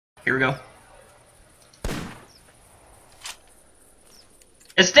Here we go.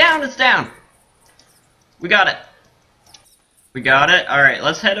 It's down, it's down! We got it. We got it. Alright,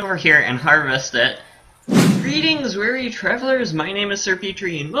 let's head over here and harvest it. Greetings, weary travelers. My name is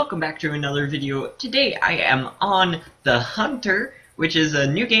SirPetre, and welcome back to another video. Today I am on The Hunter, which is a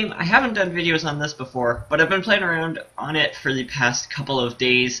new game. I haven't done videos on this before, but I've been playing around on it for the past couple of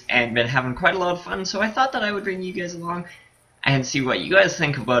days and been having quite a lot of fun, so I thought that I would bring you guys along and see what you guys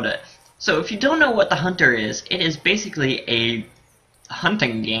think about it. So if you don't know what The Hunter is, it is basically a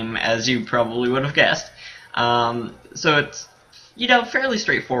hunting game, as you probably would have guessed. So it's, you know, fairly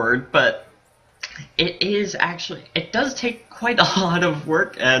straightforward, but it is actually, it does take quite a lot of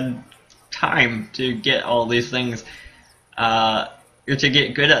work and time to get all these things, or to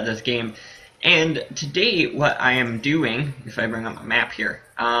get good at this game. And today what I am doing, if I bring up my map here,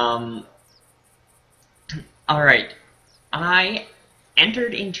 alright, I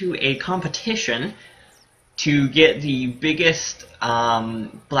entered into a competition to get the biggest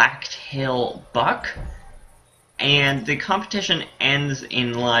Blacktail Buck, and the competition ends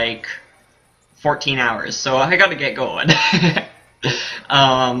in like 14 hours, so I gotta get going.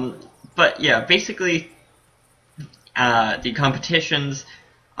 But yeah, basically the competitions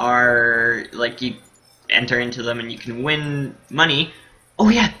are like you enter into them and you can win money. Oh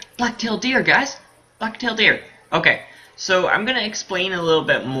yeah, blacktail deer, guys! Blacktail deer. Okay, so I'm gonna explain a little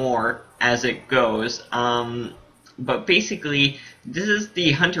bit more as it goes. But basically, this is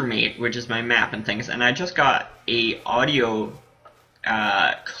the hunter mate, which is my map and things, and I just got a audio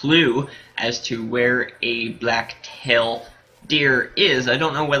clue as to where a blacktail deer is. I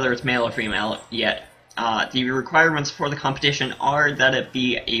don't know whether it's male or female yet. The requirements for the competition are that it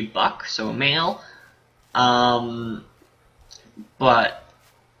be a buck, so a male. But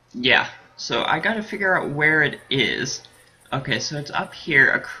yeah, so I gotta figure out where it is. Okay, so it's up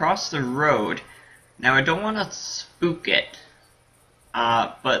here across the road. Now I don't want to spook it,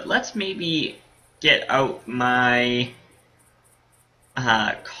 but let's maybe get out my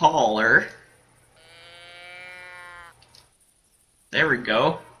caller. There we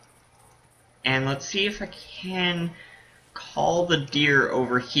go. And let's see if I can call the deer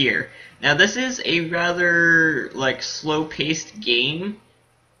over here. Now this is a rather like slow-paced game,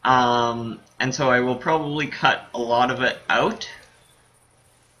 and so I will probably cut a lot of it out.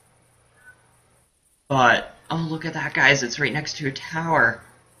 But oh, look at that, guys! It's right next to a tower.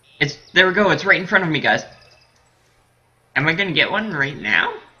 There we go. It's right in front of me, guys. Am I gonna get one right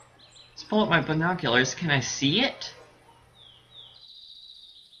now? Let's pull up my binoculars. Can I see it?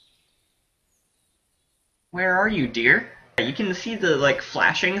 Where are you, deer? You can see the like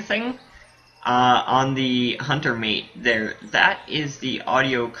flashing thing on the hunter mate there. That is the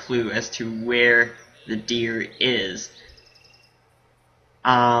audio clue as to where the deer is.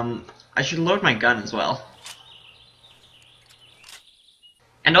 I should load my gun as well.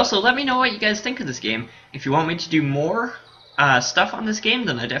 And also, let me know what you guys think of this game. If you want me to do more stuff on this game,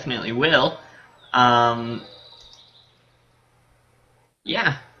 then I definitely will.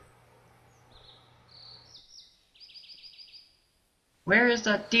 Yeah. Where is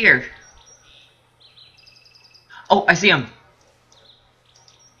that deer? Oh, I see him.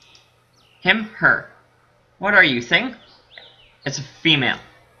 Him, her. What are you, thing? It's a female.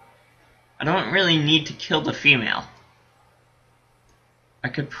 I don't really need to kill the female. I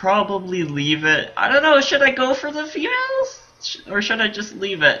could probably leave it. I don't know, should I go for the females? Or should I just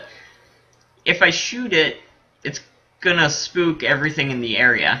leave it? If I shoot it, it's gonna spook everything in the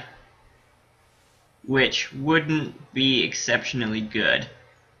area, which wouldn't be exceptionally good.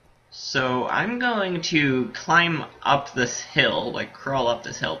 So I'm going to climb up this hill, like crawl up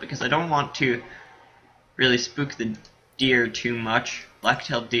this hill, because I don't want to really spook the deer too much.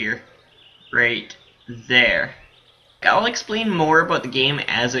 Blacktail deer. Right there. I'll explain more about the game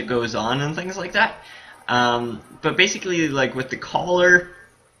as it goes on and things like that. But basically, like with the caller,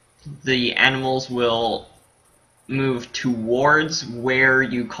 the animals will move towards where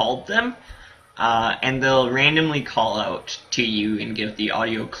you called them, and they'll randomly call out to you and give the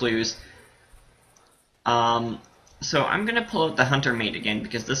audio clues. So I'm gonna pull out the hunter mate again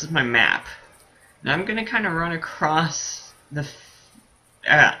because this is my map. Now I'm gonna kind of run across the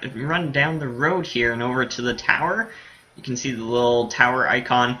run down the road here and over to the tower. You can see the little tower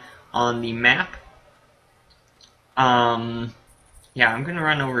icon on the map. Yeah, I'm gonna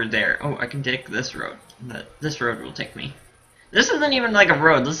run over there. Oh, I can take this road. This road will take me. This isn't even like a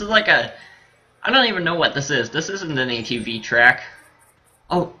road. This is like a... I don't even know what this is. This isn't an ATV track.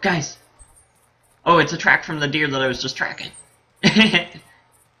 Oh, guys. Oh, it's a track from the deer that I was just tracking.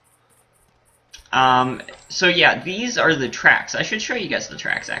 So yeah, these are the tracks. I should show you guys the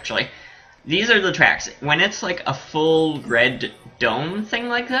tracks, actually. These are the tracks. When it's like a full red dome thing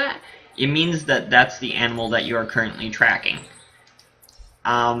like that, it means that that's the animal that you are currently tracking.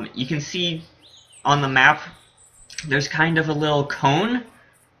 You can see on the map, there's kind of a little cone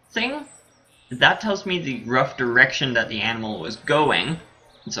thing. That tells me the rough direction that the animal was going.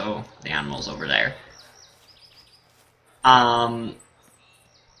 So, the animal's over there.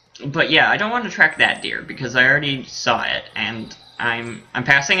 But yeah, I don't want to track that deer because I already saw it, and I'm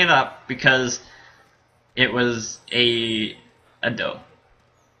passing it up because it was a doe.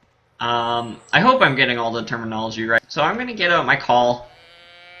 I hope I'm getting all the terminology right. So I'm gonna get out my call.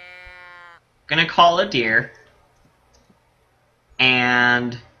 Gonna call a deer.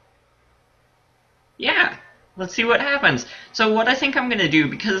 And yeah, let's see what happens. So what I think I'm gonna do,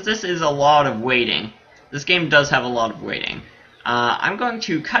 because this is a lot of waiting, this game does have a lot of waiting, I'm going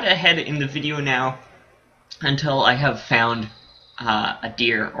to cut ahead in the video now until I have found a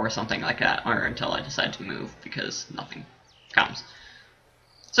deer or something like that, or until I decide to move, because nothing comes.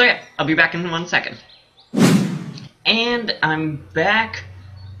 So yeah, I'll be back in 1 second. And I'm back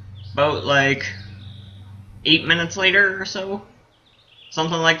about like 8 minutes later or so.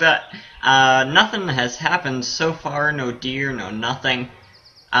 Something like that. Nothing has happened so far, no deer, no nothing.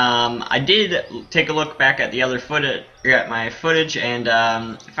 I did take a look back at the other footage, at my footage, and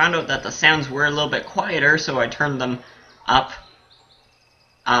found out that the sounds were a little bit quieter, so I turned them up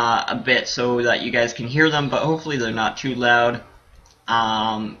a bit so that you guys can hear them, but hopefully they're not too loud.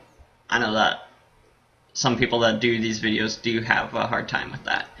 I know that some people that do these videos do have a hard time with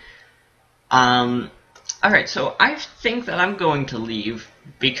that. Alright, so I think that I'm going to leave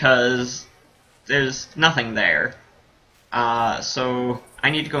because there's nothing there. So I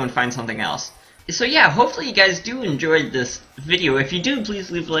need to go and find something else. So yeah, hopefully you guys do enjoy this video. If you do,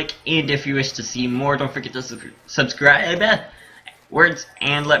 please leave a like, and if you wish to see more, don't forget to subscribe, words,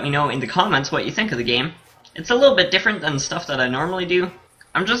 and let me know in the comments what you think of the game. It's a little bit different than stuff that I normally do.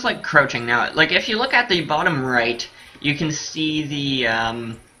 I'm just like crouching now. Like if you look at the bottom right, you can see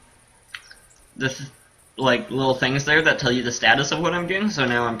the like little things there that tell you the status of what I'm doing. So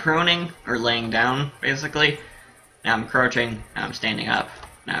now I'm proning, or laying down, basically. Now I'm crouching, now I'm standing up,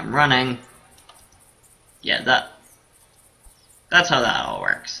 now I'm running. Yeah, that's how that all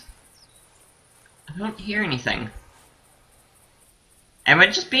works. I don't hear anything. Am I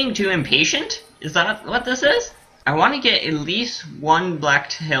just being too impatient? Is that what this is? I want to get at least one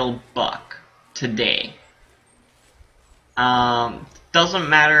Blacktail Buck today. Doesn't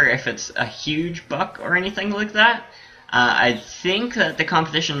matter if it's a huge buck or anything like that. I think that the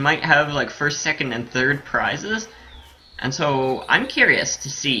competition might have like first, second, and third prizes. And so I'm curious to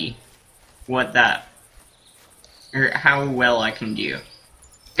see what that, or how well I can do.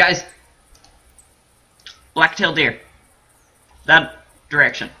 Guys, black-tailed deer. That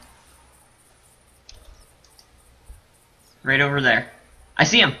direction. Right over there. I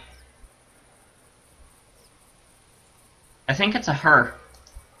see him. I think it's a her.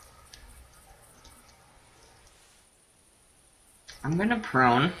 I'm gonna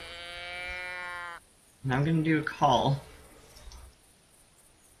prone. And I'm gonna do a call.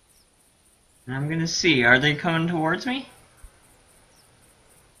 And I'm gonna see, are they coming towards me?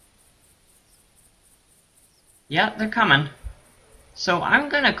 Yeah, they're coming. So I'm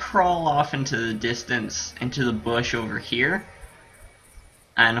gonna crawl off into the distance, into the bush over here,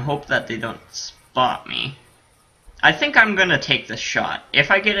 and hope that they don't spot me. I think I'm gonna take this shot.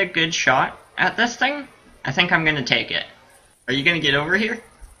 If I get a good shot at this thing, I think I'm gonna take it. Are you gonna get over here?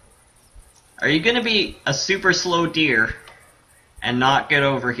 Are you gonna be a super slow deer and not get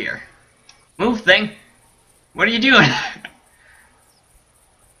over here? Move, thing! What are you doing?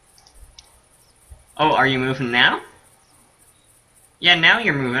 Oh, are you moving now? Yeah, now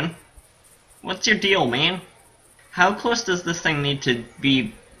you're moving. What's your deal, man? How close does this thing need to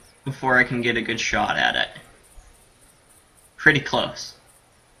be before I can get a good shot at it? Pretty close.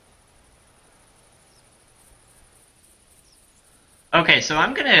 Okay, so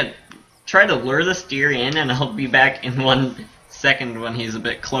I'm gonna try to lure this deer in, and I'll be back in 1 second when he's a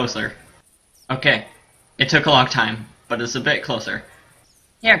bit closer. Okay, it took a long time, but it's a bit closer.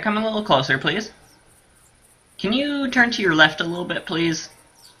 Yeah, come a little closer, please. Can you turn to your left a little bit, please?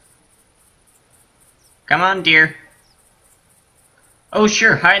 Come on, deer. Oh,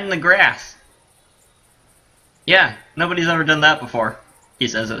 sure, hide in the grass. Yeah, nobody's ever done that before, he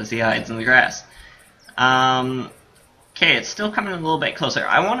says as he hides in the grass. Okay, it's still coming a little bit closer.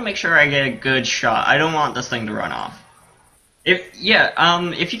 I want to make sure I get a good shot. I don't want this thing to run off. If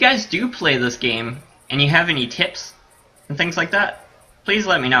you guys do play this game, and you have any tips and things like that, please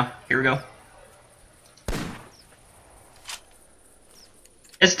let me know. Here we go.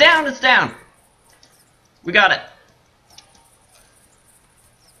 It's down, it's down! We got it.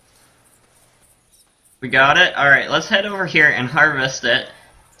 We got it. Alright, let's head over here and harvest it.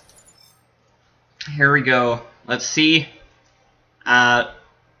 Here we go. Let's see.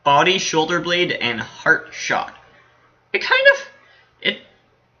 Body, shoulder blade, and heart shot. It kind of...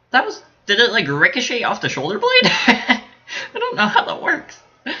 Did it like ricochet off the shoulder blade? I don't know how that works.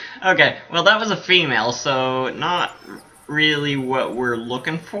 Okay, well that was a female, so not really what we're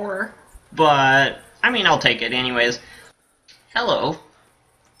looking for. But, I mean, I'll take it anyways. Hello.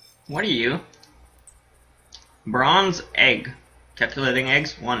 What are you? Bronze egg. Calculating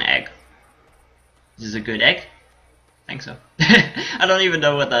eggs, 1 egg. Is this a good egg? I think so. I don't even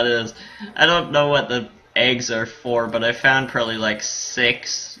know what that is. I don't know what the eggs are for, but I found probably like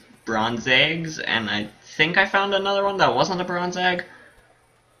 6 bronze eggs, and I think I found another one that wasn't a bronze egg.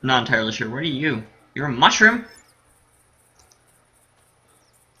 I'm not entirely sure. What are you? You're a mushroom?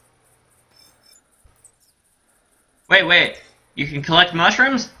 Wait. You can collect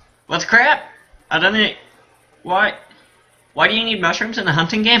mushrooms? What's crap? I don't need... Why do you need mushrooms in a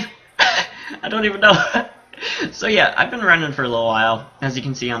hunting game? I don't even know. So yeah, I've been running for a little while. As you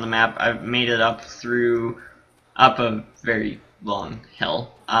can see on the map, I've made it up a very long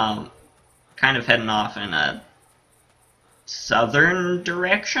hill. Kind of heading off in a southern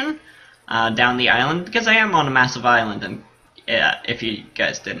direction, down the island, because I am on a massive island, and if you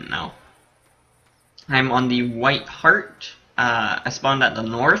guys didn't know. I'm on the White Heart. I spawned at the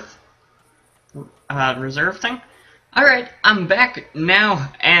north reserve thing. Alright, I'm back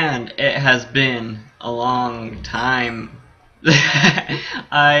now, and it has been a long time.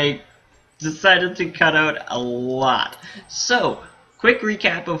 I decided to cut out a lot. So, quick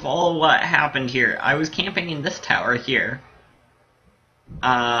recap of all what happened here. I was camping in this tower here.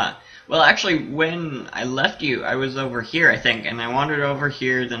 Well actually, when I left you, I was over here, I think, and I wandered over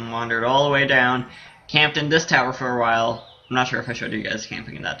here, then wandered all the way down, camped in this tower for a while. I'm not sure if I showed you guys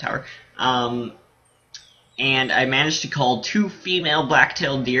camping in that tower. And I managed to call 2 female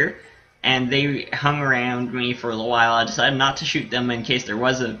black-tailed deer, and they hung around me for a little while. I decided not to shoot them in case there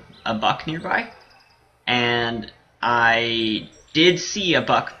was a buck nearby, and I did see a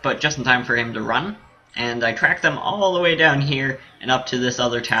buck, but just in time for him to run, and I tracked them all the way down here and up to this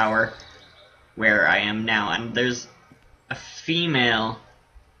other tower where I am now. And there's a female,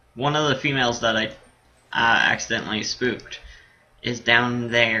 one of the females that I accidentally spooked is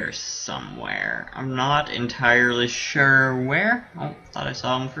down there somewhere. I'm not entirely sure where. Oh, thought I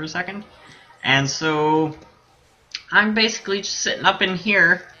saw him for a second. And so I'm basically just sitting up in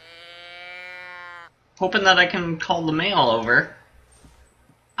here hoping that I can call the male over,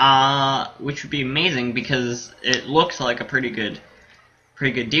 which would be amazing because it looks like a pretty good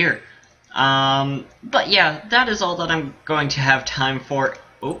deer. But yeah, that is all that I'm going to have time for.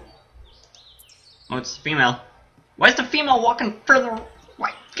 Oh, it's the female. Why is the female walking further?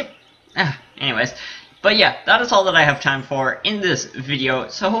 Why? Anyways, but yeah, that is all that I have time for in this video.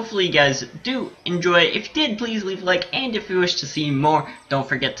 So hopefully you guys do enjoy. If you did, please leave a like, and if you wish to see more, don't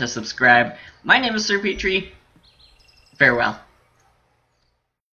forget to subscribe. My name is SirPetre. Farewell.